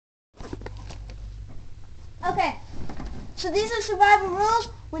Okay, so these are survival rules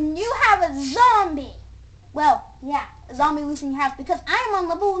when you have a zombie. Well, yeah, a zombie loose in your house, because I am on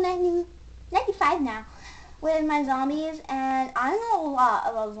level 95 now with my zombies, and I know a lot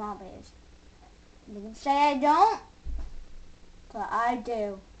about zombies. You can say I don't, but I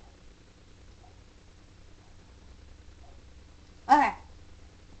do. Okay,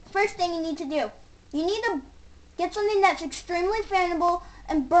 first thing you need to do, you need to get something that's extremely flammable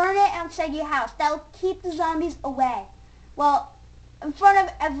and burn it outside your house. That will keep the zombies away. Well, in front of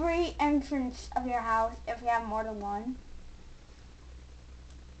every entrance of your house, if you have more than one.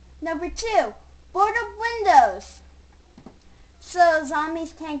 Number 2, board up windows so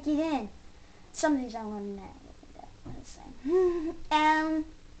zombies can't get in. Some of these are running out. And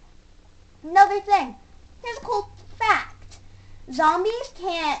another thing, here's a cool fact. Zombies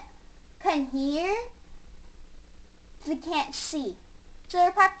can hear, they can't see. So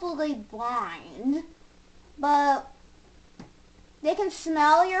they're practically blind. But they can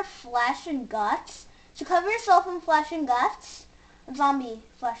smell your flesh and guts. So cover yourself in flesh and guts, zombie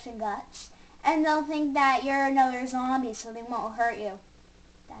flesh and guts, and they'll think that you're another zombie, so they won't hurt you.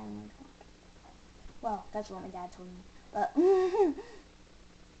 Well, that's what my dad told me. But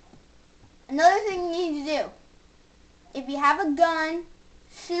another thing you need to do, if you have a gun,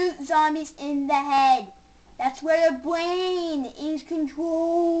 shoot zombies in the head. That's where their brain is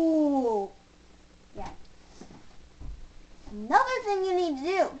controlled. Yeah. Another thing you need to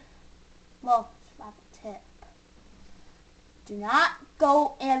do, well, survival tip, do not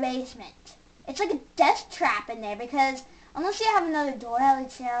go in a basement. It's like a death trap in there, because unless you have another door that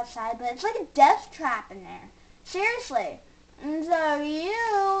leads you outside, but it's like a death trap in there. Seriously. And so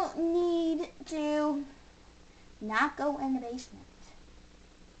you need to not go in the basement.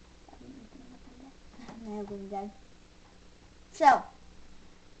 So,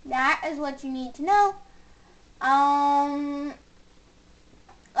 that is what you need to know. I'm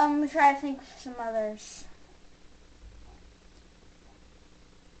going to try to think of some others.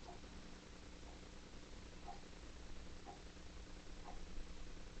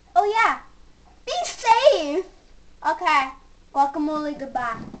 Oh yeah, be safe. Okay, guacamole,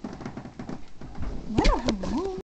 goodbye.